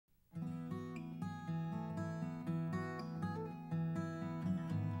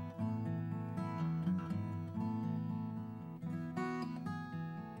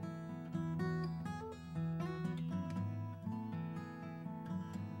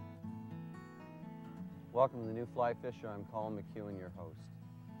Welcome to the New Fly Fisher. I'm Colin McEwen, your host.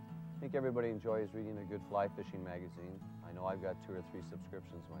 I think everybody enjoys reading a good fly fishing magazine. I know I've got 2 or 3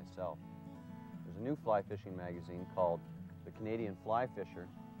 subscriptions myself. There's a new fly fishing magazine called the Canadian Fly Fisher,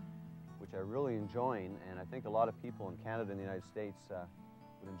 which I really enjoy, and I think a lot of people in Canada and the United States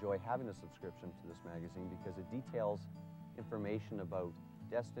would enjoy having a subscription to this magazine because it details information about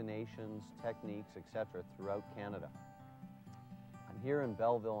destinations, techniques, etc. throughout Canada. I'm here in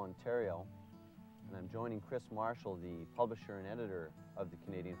Belleville, Ontario, and I'm joining Chris Marshall, the publisher and editor of the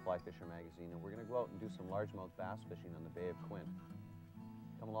Canadian Fly Fisher magazine, and we're going to go out and do some largemouth bass fishing on the Bay of Quinte.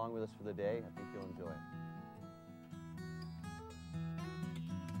 Come along with us for the day. I think you'll enjoy it.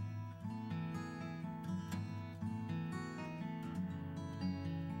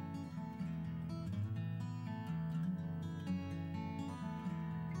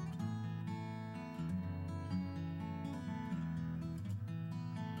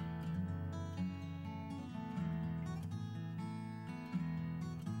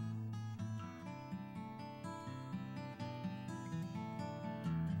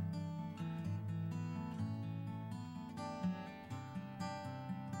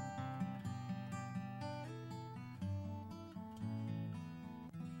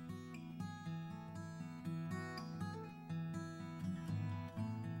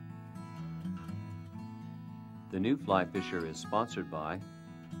 The New Fly Fisher is sponsored by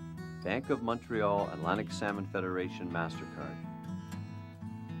Bank of Montreal Atlantic Salmon Federation MasterCard,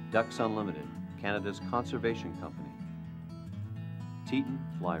 Ducks Unlimited, Canada's conservation company, Teton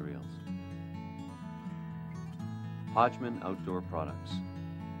Fly Reels, Hodgman Outdoor Products.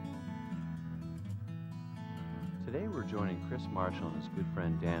 Today we're joining Chris Marshall and his good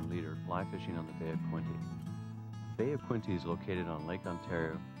friend Dan Leader fly fishing on the Bay of Quinte. The Bay of Quinte is located on Lake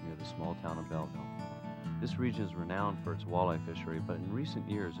Ontario near the small town of Belleville. This region is renowned for its walleye fishery, but in recent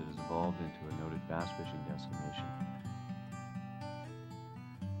years it has evolved into a noted bass fishing destination.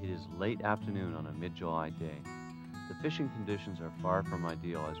 It is late afternoon on a mid-July day. The fishing conditions are far from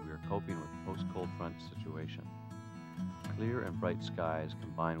ideal as we are coping with post-cold front situation. Clear and bright skies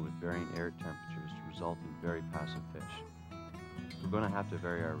combined with varying air temperatures to result in very passive fish. We're going to have to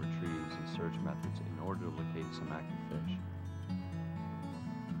vary our retrieves and search methods in order to locate some active fish.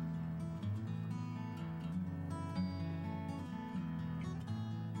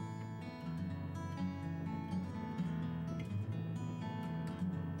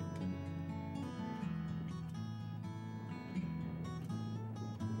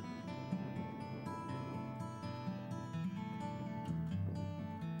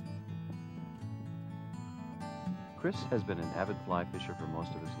 Chris has been an avid fly fisher for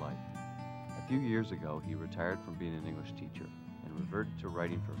most of his life. A few years ago, he retired from being an English teacher and reverted to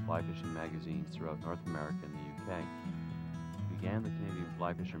writing for fly fishing magazines throughout North America and the UK. He began the Canadian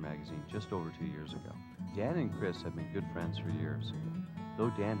Fly Fisher magazine just over 2 years ago. Dan and Chris have been good friends for years. Though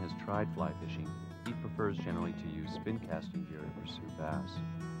Dan has tried fly fishing, he prefers generally to use spin casting gear to pursue bass.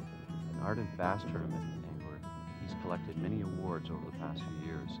 An ardent bass tournament angler, he's collected many awards over the past few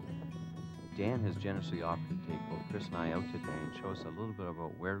years. Dan has generously offered to take both Chris and I out today and show us a little bit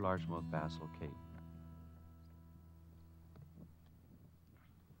about where largemouth bass locate.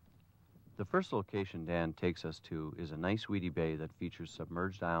 The first location Dan takes us to is a nice weedy bay that features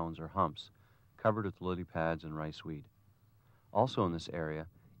submerged islands or humps covered with lily pads and rice weed. Also in this area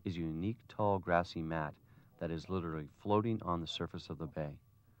is a unique tall grassy mat that is literally floating on the surface of the bay.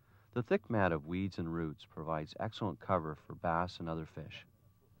 The thick mat of weeds and roots provides excellent cover for bass and other fish.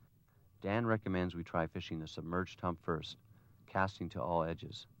 Dan recommends we try fishing the submerged hump first, casting to all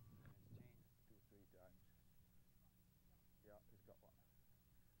edges.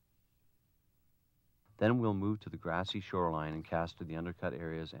 Then we'll move to the grassy shoreline and cast to the undercut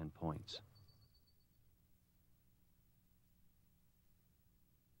areas and points.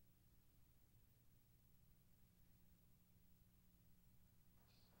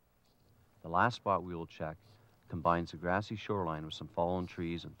 The last spot we will check combines the grassy shoreline with some fallen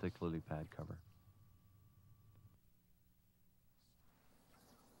trees and thick lily pad cover.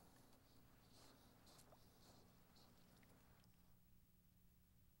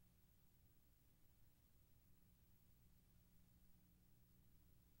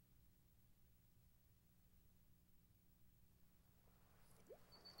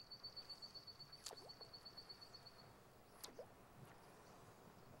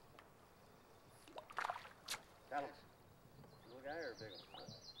 Little guy or big one?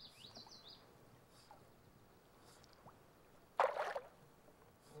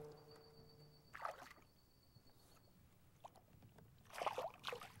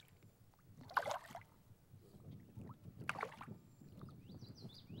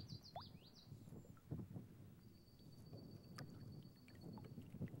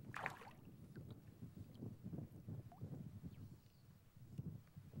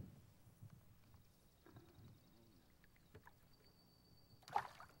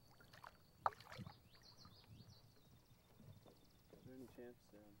 chance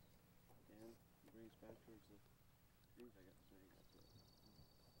Dan brings back towards the things I got snagged up there?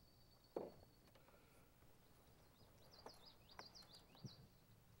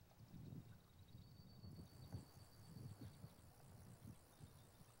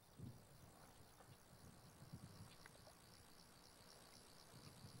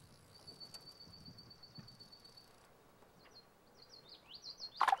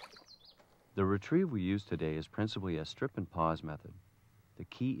 The retrieve we use today is principally a strip and pause method. The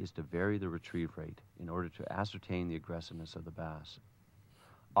key is to vary the retrieve rate in order to ascertain the aggressiveness of the bass.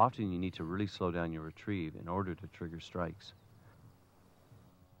 Often you need to really slow down your retrieve in order to trigger strikes.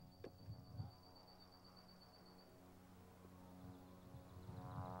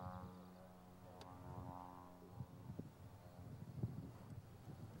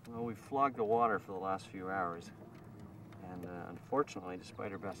 Well, we've flogged the water for the last few hours, and unfortunately,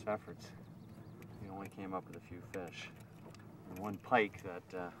 despite our best efforts, we only came up with a few fish. And one pike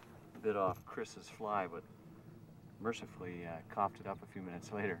that bit off Chris's fly, but mercifully coughed it up a few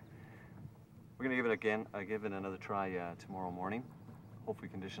minutes later. We're going to give it another try tomorrow morning. Hopefully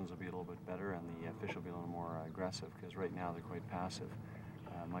conditions will be a little bit better and the fish will be a little more aggressive, because right now they're quite passive.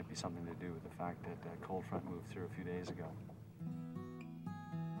 Might be something to do with the fact that cold front moved through a few days ago.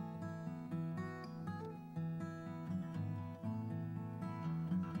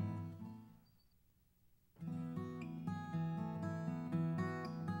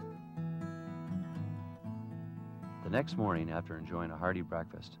 The next morning, after enjoying a hearty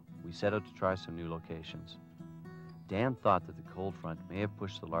breakfast, we set out to try some new locations. Dan thought that the cold front may have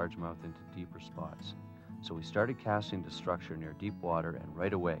pushed the largemouth into deeper spots, so we started casting to structure near deep water, and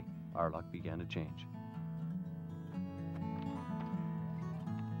right away, our luck began to change.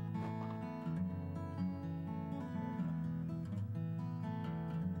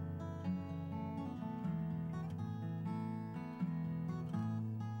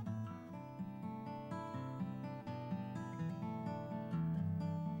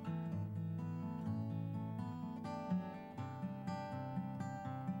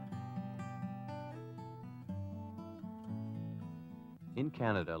 In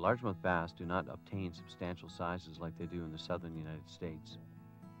Canada, largemouth bass do not obtain substantial sizes like they do in the southern United States.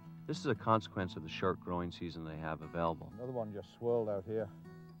 This is a consequence of the short growing season they have available. Another one just swirled out here.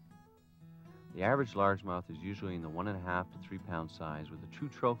 The average largemouth is usually in the 1.5 to 3 pound size, with a true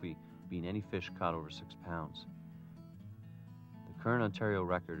trophy being any fish caught over 6 pounds. The current Ontario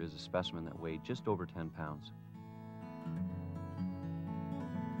record is a specimen that weighed just over 10 pounds.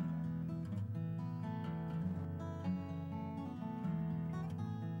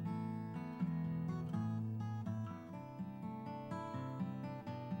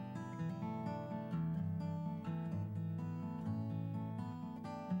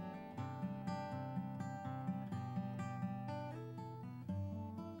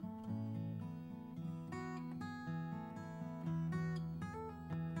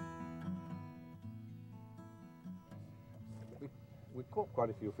 We caught quite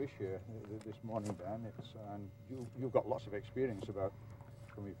a few fish here this morning, Dan. And you've got lots of experience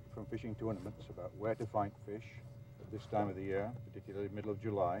from fishing tournaments about where to find fish at this time of the year, particularly middle of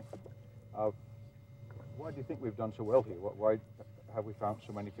July. Why do you think we've done so well here? Why have we found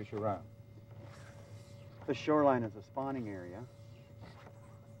so many fish around? The shoreline is a spawning area,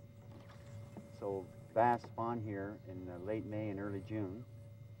 so bass spawn here in late May and early June.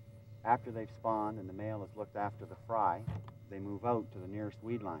 After they've spawned and the male has looked after the fry, they move out to the nearest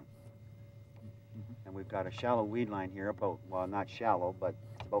weed line. And we've got a shallow weed line here, well, not shallow, but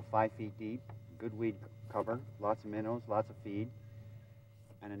it's about 5 feet deep, good weed cover, lots of minnows, lots of feed.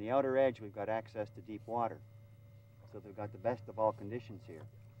 And on the outer edge, we've got access to deep water. So they've got the best of all conditions here.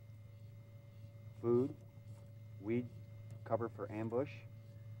 Food, weed cover for ambush,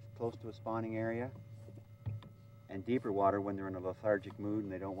 close to a spawning area, and deeper water when they're in a lethargic mood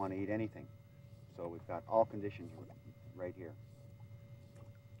and they don't want to eat anything. So we've got all conditions right here.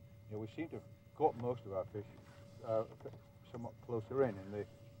 Yeah, we seem to have caught most of our fish somewhat closer in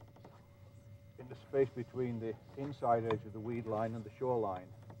the space between the inside edge of the weed line and the shoreline,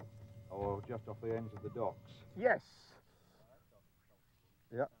 or just off the ends of the docks. Yes.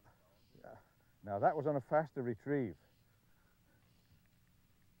 Yeah. Now that was on a faster retrieve.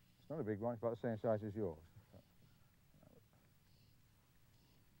 It's not a big one, it's about the same size as yours.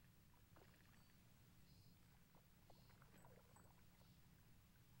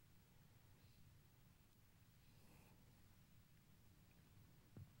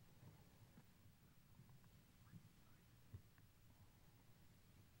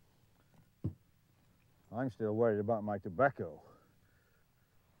 I'm still worried about my tobacco.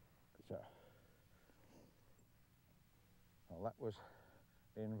 Well, that was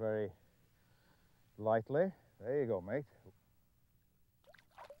in very lightly. There you go, mate.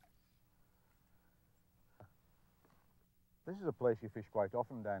 This is a place you fish quite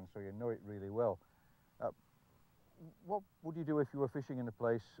often, Dan, so you know it really well. What would you do if you were fishing in a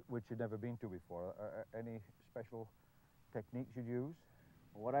place which you'd never been to before? Any special techniques you'd use?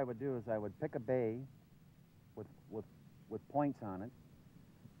 What I would do is I would pick a bay with points on it,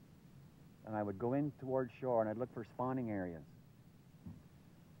 and I would go in towards shore and I'd look for spawning areas.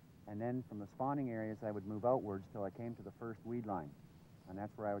 And then from the spawning areas I would move outwards till I came to the first weed line. And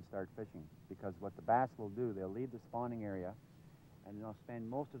that's where I would start fishing. Because what the bass will do, they'll leave the spawning area and they'll spend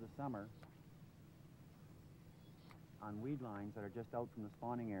most of the summer on weed lines that are just out from the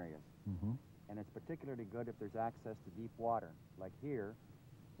spawning areas. Mm-hmm. And it's particularly good if there's access to deep water. Like here,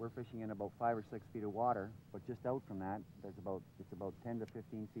 we're fishing in about 5 or 6 feet of water, but just out from that, it's about 10 to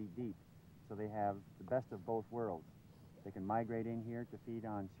 15 feet deep. So they have the best of both worlds. They can migrate in here to feed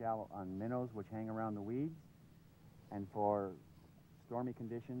on minnows which hang around the weeds, and for stormy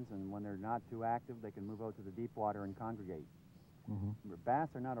conditions and when they're not too active, they can move out to the deep water and congregate. Mm-hmm.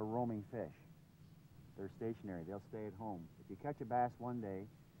 Bass are not a roaming fish. They're stationary. They'll stay at home. If you catch a bass one day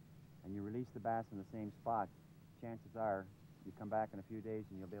and you release the bass in the same spot, chances are you come back in a few days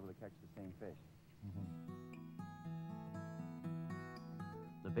and you'll be able to catch the same fish. Mm-hmm.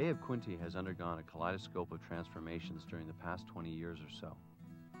 The Bay of Quinte has undergone a kaleidoscope of transformations during the past 20 years or so.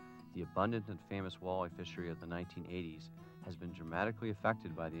 The abundant and famous walleye fishery of the 1980s has been dramatically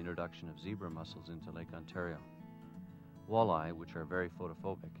affected by the introduction of zebra mussels into Lake Ontario. Walleye, which are very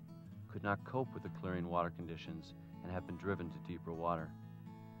photophobic, could not cope with the clearing water conditions and have been driven to deeper water.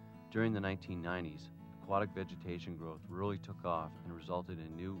 During the 1990s, aquatic vegetation growth really took off and resulted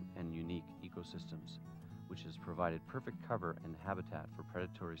in new and unique ecosystems, which has provided perfect cover and habitat for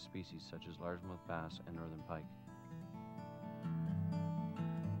predatory species such as largemouth bass and northern pike.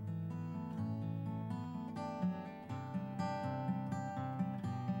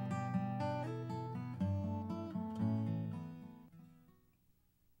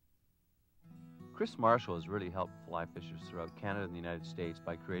 Chris Marshall has really helped fly fishers throughout Canada and the United States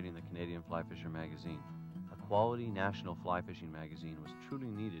by creating the Canadian Fly Fisher magazine. A quality national fly fishing magazine was truly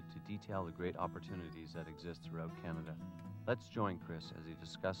needed to detail the great opportunities that exist throughout Canada. Let's join Chris as he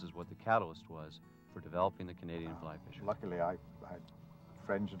discusses what the catalyst was for developing the Canadian Fly Fisher. Luckily, I had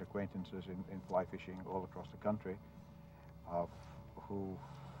friends and acquaintances in fly fishing all across the country who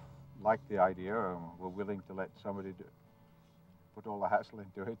liked the idea and were willing to let somebody put all the hassle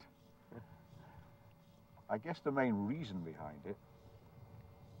into it. I guess the main reason behind it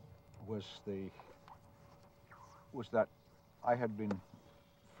was that I had been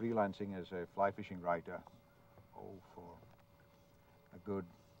freelancing as a fly fishing writer for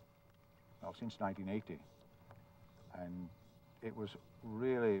since 1980, and it was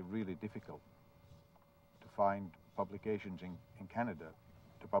really, really difficult to find publications in Canada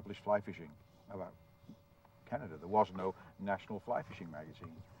to publish fly fishing about Canada. There was no national fly fishing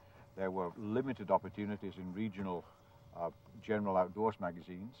magazine. There were limited opportunities in regional general outdoors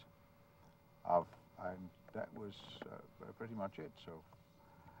magazines, and that was pretty much it. So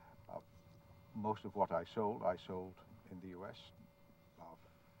most of what I sold in the US,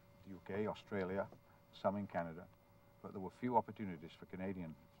 the UK, Australia, some in Canada, but there were few opportunities for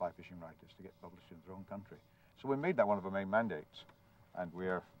Canadian fly fishing writers to get published in their own country. So we made that one of our main mandates, and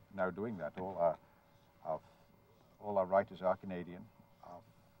we're now doing that. All our writers are Canadian.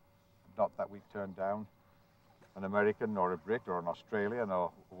 Not that we turn down an American or a Brit or an Australian or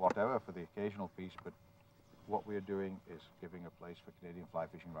whatever for the occasional piece, but what we're doing is giving a place for Canadian fly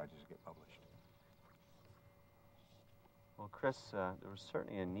fishing writers to get published. Well, Chris, there was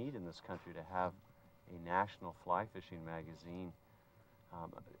certainly a need in this country to have a national fly fishing magazine.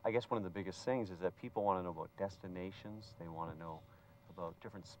 I guess one of the biggest things is that people want to know about destinations. They want to know about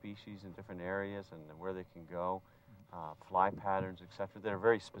different species in different areas and where they can go. Fly patterns, etc., that are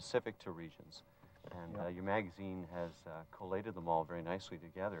very specific to regions. And your magazine has collated them all very nicely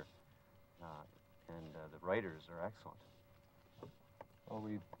together, and the writers are excellent. Well,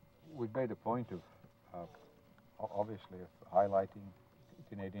 we've made a point of, obviously, of highlighting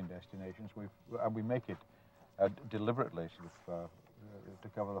Canadian destinations. We make it deliberately, sort of, to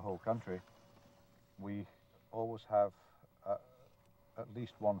cover the whole country. We always have at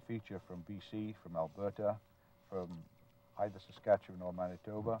least one feature from BC, from Alberta, from either Saskatchewan or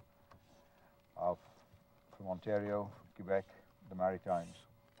Manitoba, from Ontario, Quebec, the Maritimes.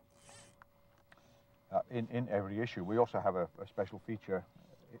 In every issue, we also have a special feature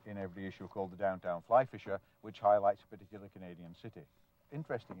in every issue called the Downtown Fly Fisher, which highlights a particular Canadian city.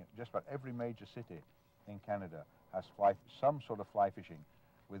 Interesting, just about every major city in Canada has some sort of fly fishing,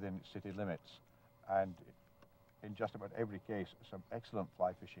 within its city limits, and in just about every case, some excellent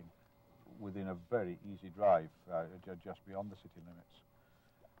fly fishing within a very easy drive just beyond the city limits.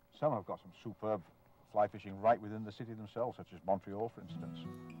 Some have got some superb fly fishing right within the city themselves, such as Montreal, for instance.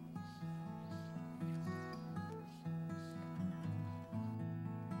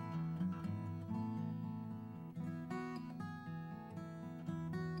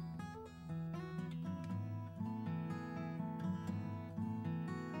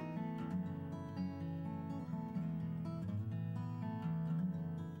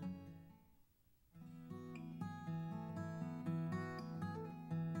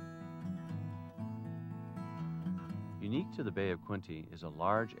 Unique to the Bay of Quinte is a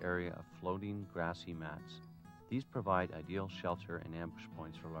large area of floating grassy mats. These provide ideal shelter and ambush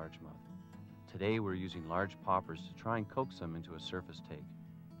points for largemouth. Today we're using large poppers to try and coax them into a surface take.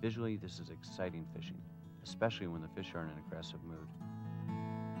 Visually, this is exciting fishing, especially when the fish are in an aggressive mood.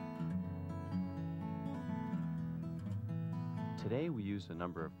 Today we used a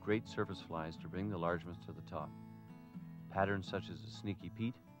number of great surface flies to bring the largemouth to the top. Patterns such as the Sneaky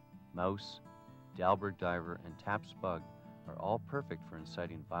Pete, Mouse, Dalberg Diver, and Taps Bug are all perfect for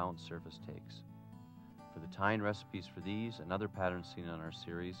inciting violent surface takes. For the tie-in recipes for these and other patterns seen on our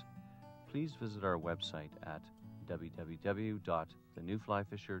series, please visit our website at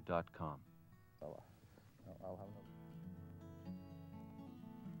www.thenewflyfisher.com. I'll have another.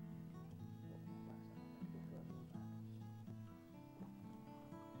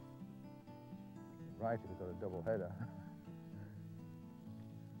 Right, if you've got a double header.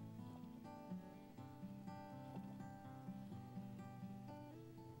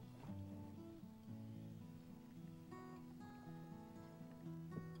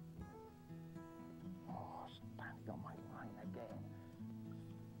 Oh, standing on my line again.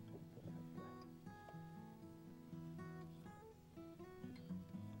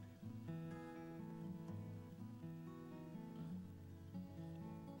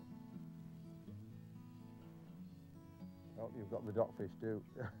 Oh, you've got the dockfish too.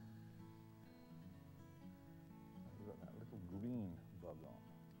 You've got that little green bug on.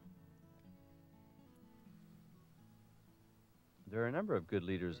 There are a number of good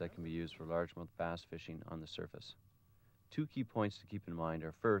leaders that can be used for largemouth bass fishing on the surface. Two key points to keep in mind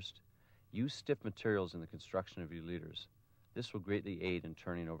are, first, use stiff materials in the construction of your leaders. This will greatly aid in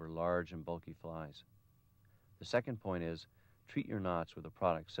turning over large and bulky flies. The second point is, treat your knots with a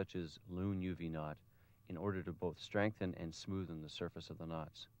product such as Loon UV knot in order to both strengthen and smoothen the surface of the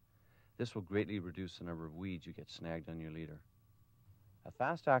knots. This will greatly reduce the number of weeds you get snagged on your leader. A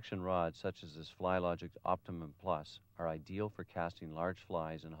fast-action rod such as this FlyLogic Optimum Plus are ideal for casting large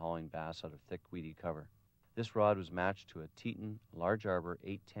flies and hauling bass out of thick, weedy cover. This rod was matched to a Teton Large Arbor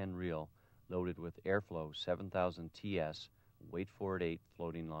 810 reel loaded with Airflow 7000 TS weight 4/8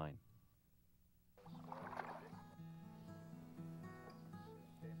 floating line.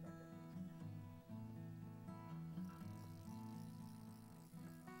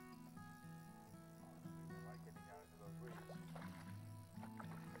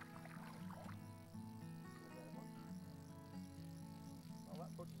 Well,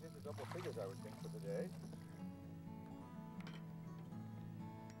 that puts us into double figures, I would think, for the day.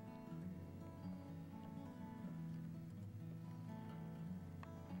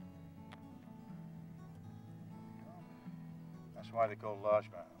 That's why they call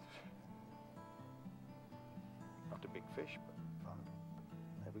largemouths. Not a big fish, but fun.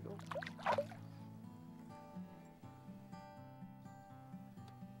 There we go.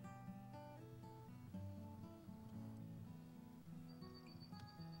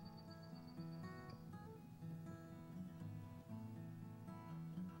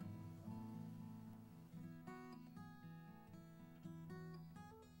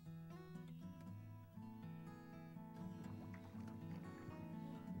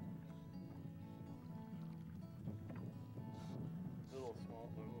 Little small,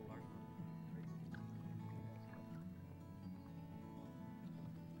 little largemouth.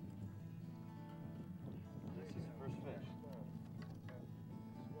 This is the first fish.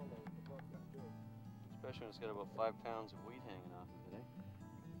 Especially when it's got about 5 pounds of weed hanging off it today.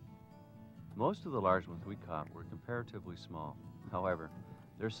 Most of the largemouth we caught were comparatively small. However,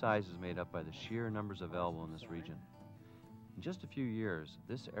 their size is made up by the sheer numbers available in this region. In just a few years,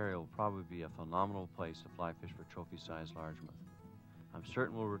 this area will probably be a phenomenal place to fly fish for trophy-sized largemouth. I'm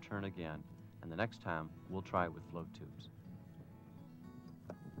certain we'll return again, and the next time, we'll try it with float tubes.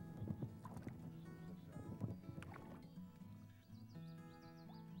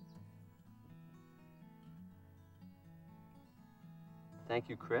 Thank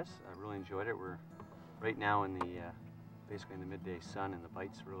you, Chris. I really enjoyed it. We're right now in the basically in the midday sun, and the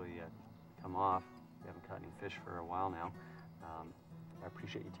bites really come off. We haven't caught any fish for a while now. I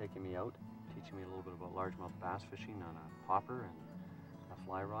appreciate you taking me out, teaching me a little bit about largemouth bass fishing on a popper and a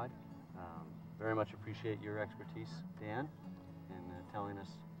fly rod. Very much appreciate your expertise, Dan, in telling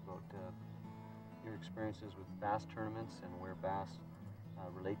us about your experiences with bass tournaments and where bass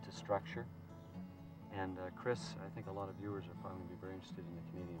relate to structure. And Chris, I think a lot of viewers are probably going to be very interested in the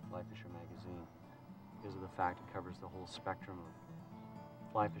Canadian Fly Fisher magazine because of the fact it covers the whole spectrum of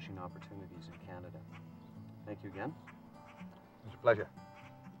fly fishing opportunities in Canada. Thank you again. It was a pleasure.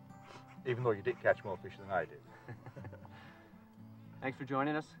 Even though you did catch more fish than I did. Thanks for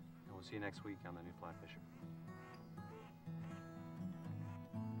joining us, and we'll see you next week on The New Fly Fisher.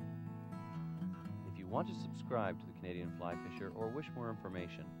 If you want to subscribe to the Canadian Fly Fisher or wish more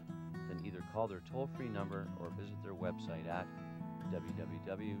information, then either call their toll-free number or visit their website at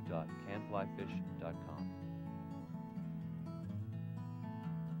www.canflyfish.com.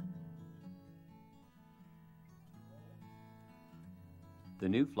 The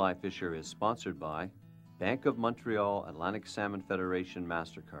New Fly Fisher is sponsored by Bank of Montreal Atlantic Salmon Federation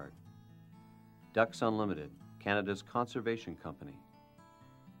MasterCard, Ducks Unlimited, Canada's conservation company,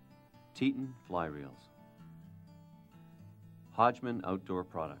 Teton Fly Reels, Hodgman Outdoor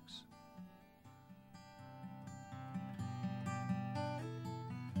Products,